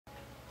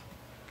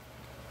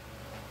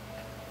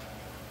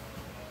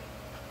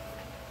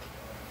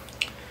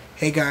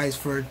Hey guys,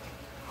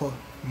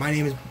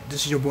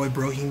 this is your boy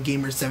Brohim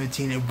Gamer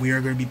 17, and we are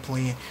going to be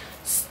playing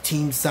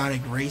Team Sonic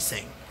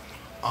Racing,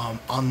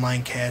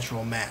 online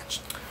casual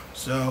match.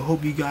 So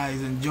hope you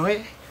guys enjoy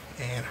it,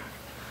 and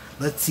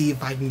let's see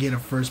if I can get a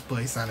first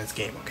place on this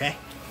game. Okay,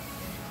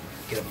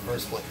 get a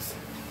first place.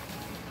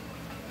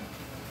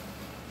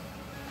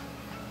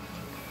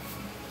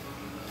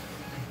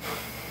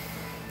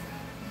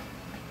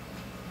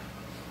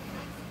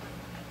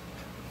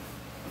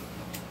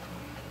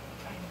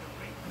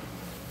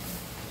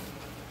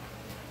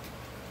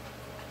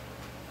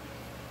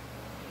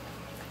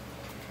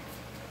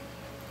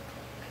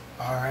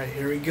 Alright,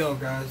 here we go,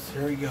 guys.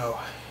 Here we go.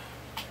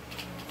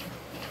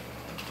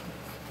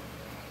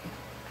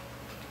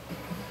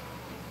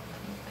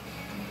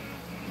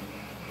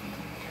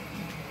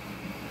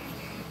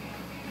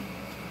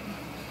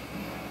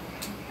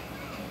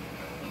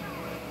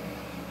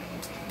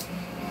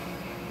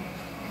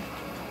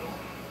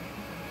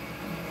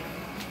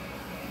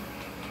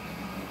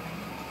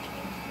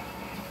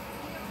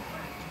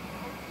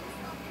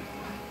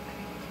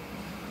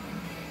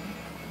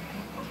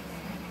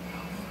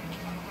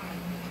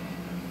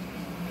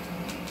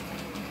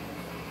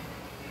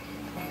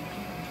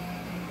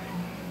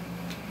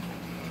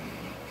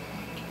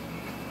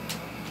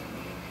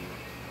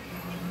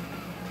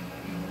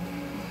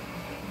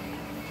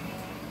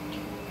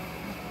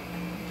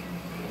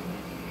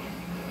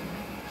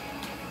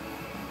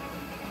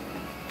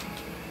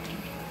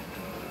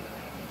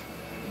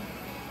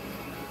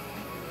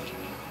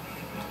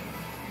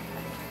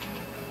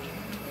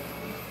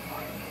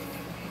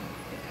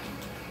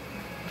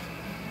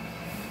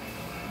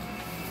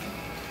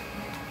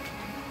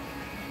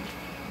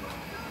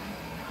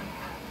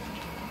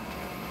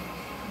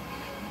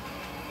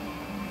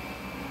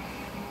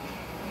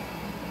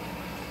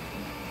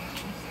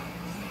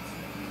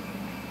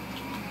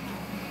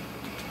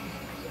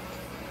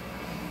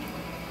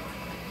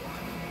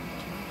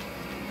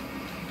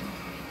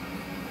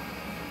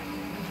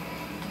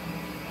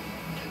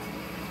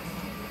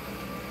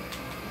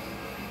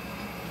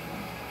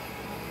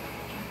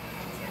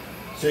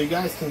 So you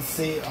guys can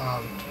see,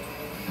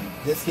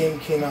 this game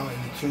came out in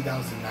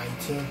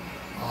 2019.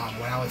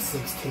 When I was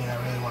 16,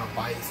 I really want to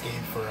buy this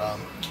game for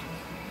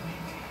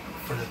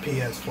the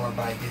PS4,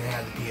 but I didn't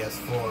have the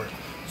PS4.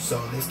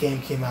 So this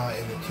game came out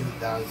in the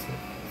 2000s.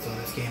 So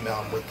this game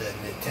with the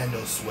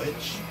Nintendo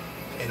Switch,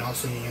 and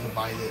also you can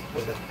buy it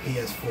with a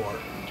PS4.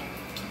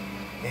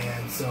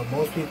 And so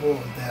most people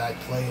that I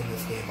play in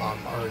this game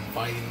are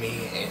inviting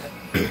me and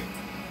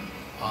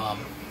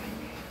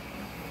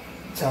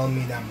telling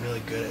me that I'm really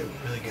good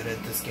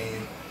at this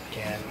game,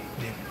 and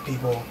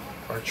people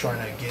are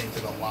trying to get into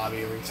the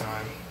lobby every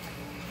time,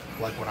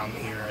 like when I'm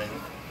here. And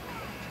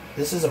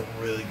this is a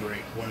really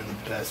great, one of the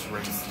best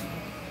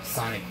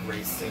Sonic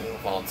racing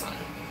of all time.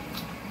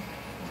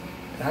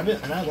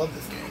 And I love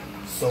this game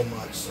so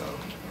much so.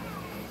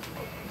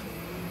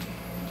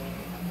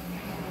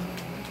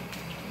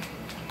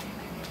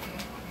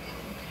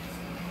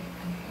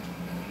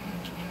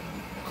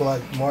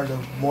 Collect more. The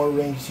more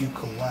rings you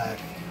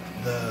collect,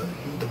 the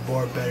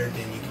more better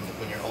than you can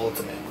win your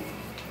ultimate.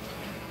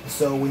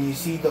 So when you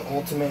see the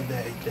ultimate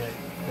that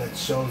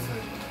shows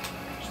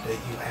that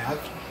you have,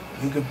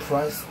 you can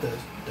press the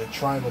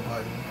triangle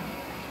button.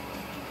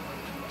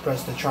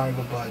 Press the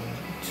triangle button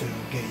to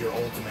get your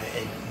ultimate,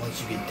 and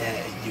once you get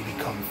that, you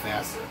become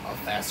a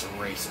faster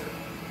racer.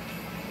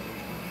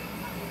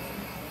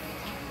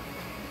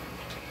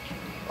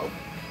 Oh,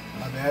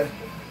 my bad.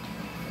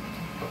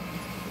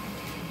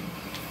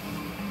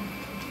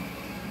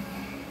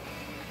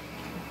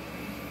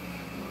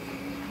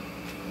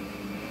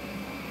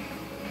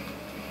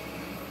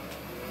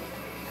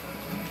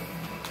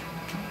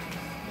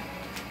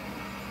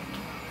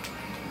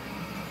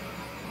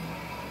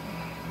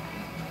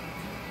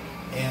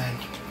 And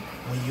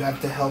when you have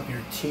to help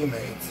your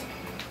teammates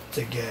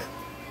to get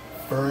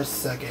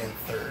first, second, and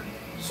third.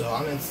 So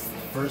I'm in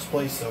first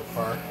place so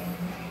far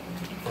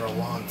for a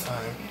long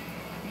time.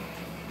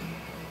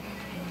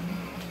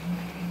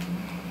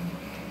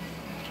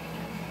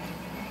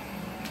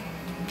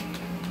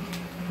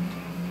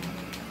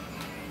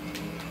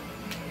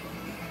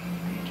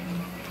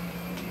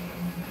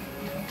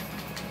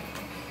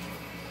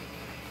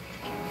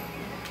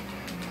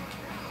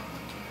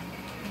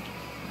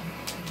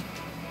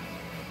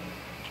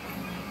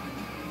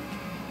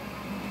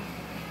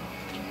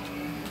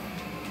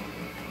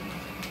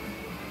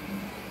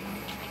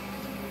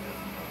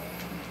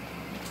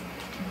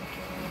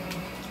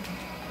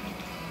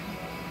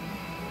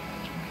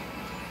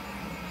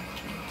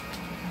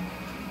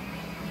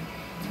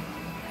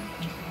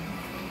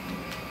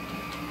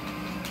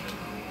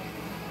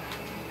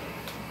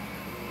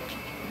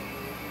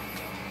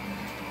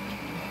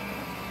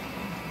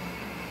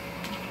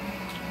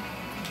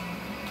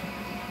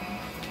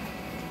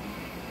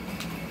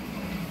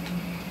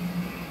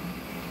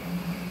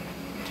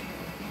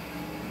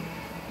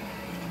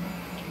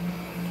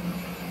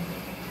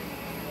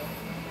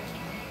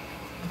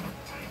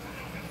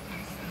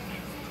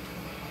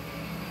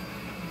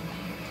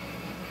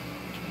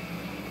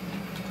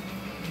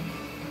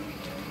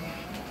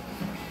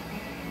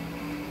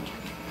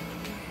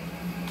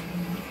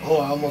 Oh,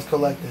 I almost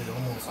collected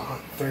almost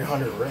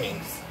 300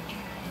 rings.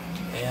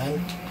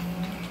 And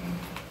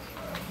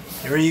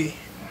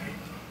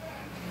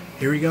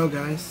here we go,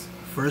 guys.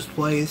 First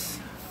place,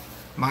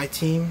 my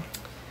team.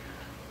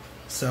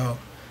 So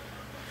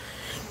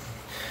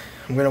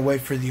I'm gonna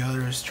wait for the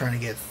others trying to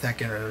get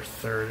second or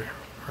third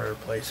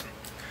place.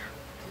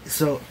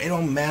 So it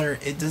don't matter.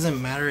 It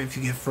doesn't matter if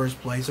you get first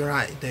place or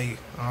not. It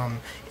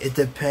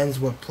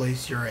depends what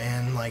place you're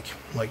in. Like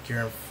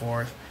you're in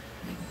fourth,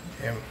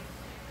 and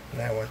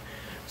that one.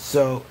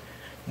 So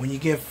when you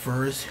get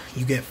first,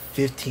 you get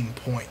 15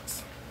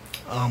 points.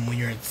 When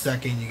you're in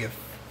second, you get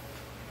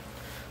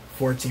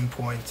 14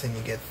 points, and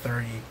you get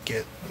third, you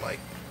get like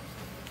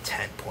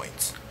 10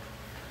 points.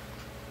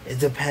 It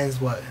depends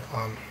what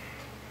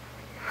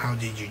how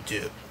did you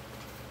do.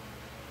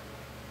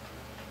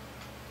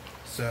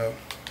 So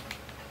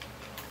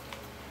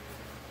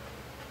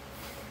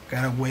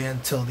gotta wait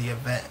until the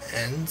event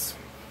ends.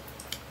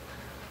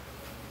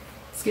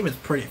 This game is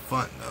pretty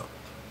fun though,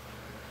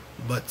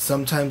 but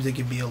sometimes it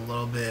can be a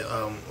little bit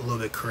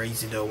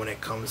crazy though when it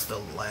comes to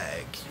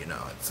lag. You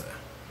know,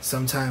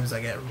 sometimes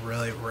I get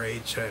really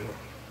rage,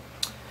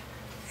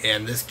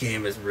 and this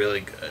game is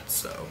really good.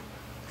 So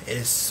it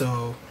is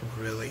so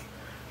really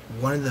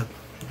one of the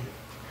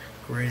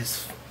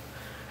greatest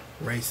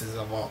races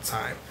of all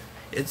time.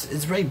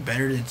 It's way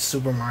better than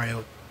Super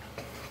Mario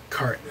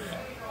Kart.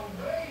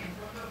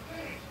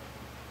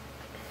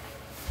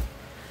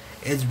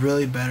 It's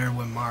really better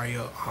with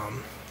Mario,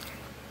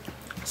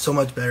 so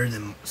much better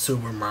than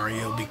Super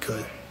Mario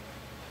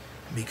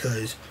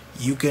because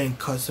you can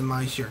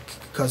customize your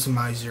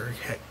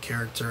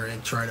character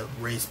and try to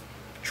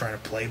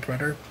play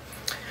better.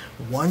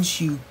 Once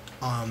you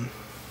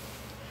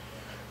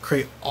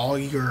create all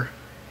your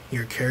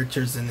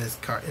characters in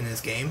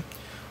this game,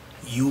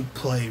 you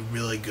play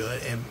really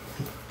good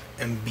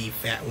and be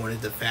one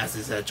of the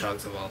fastest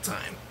hedgehogs of all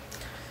time.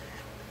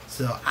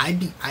 So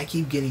I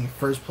keep getting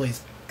first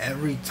place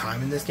every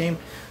time in this game.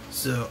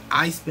 So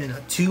I spent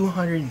a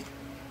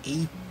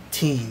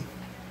 218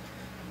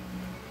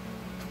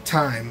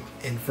 time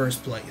in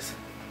first place.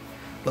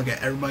 Look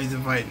at everybody's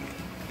inviting me.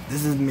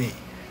 This is me.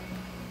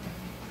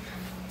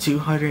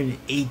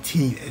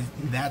 218.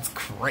 That's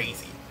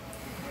crazy.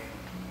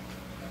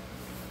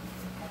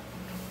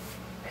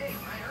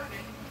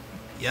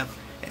 Yep.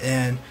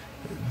 And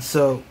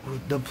so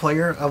the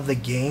player of the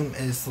game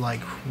is like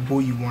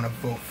who you want to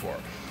vote for.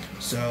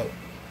 So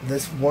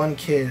this one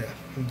kid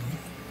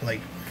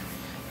like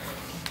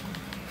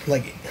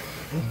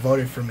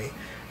voted for me,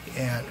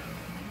 and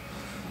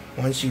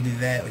once you do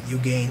that, you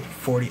gain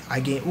 40. I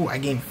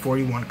gained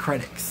 41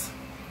 credits.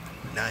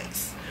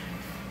 Nice.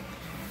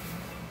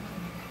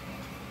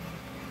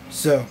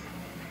 So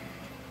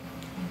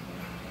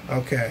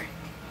okay,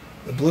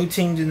 the blue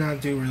team did not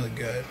do really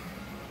good.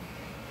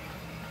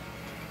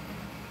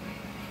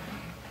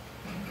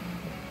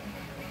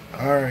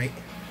 Alright,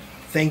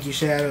 thank you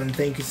Shadow and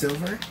thank you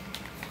Silver.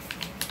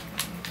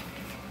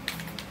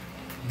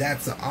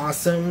 That's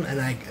awesome,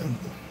 and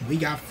we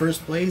got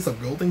first place, a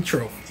golden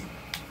trophy.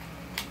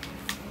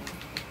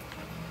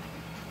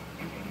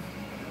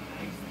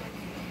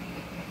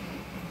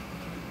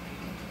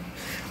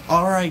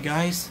 Alright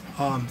guys,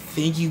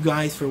 thank you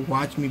guys for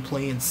watching me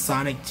playing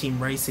Sonic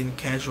Team Racing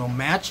Casual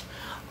Match.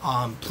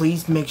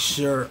 Please make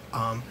sure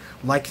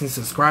like and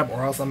subscribe,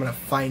 or else I'm gonna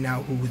find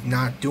out who is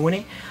not doing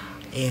it.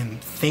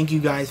 And thank you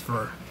guys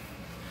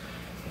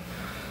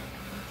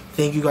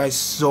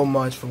so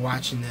much for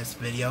watching this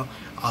video.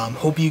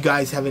 Hope you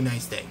guys have a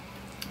nice day.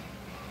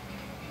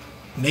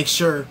 Make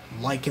sure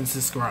like and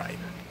subscribe.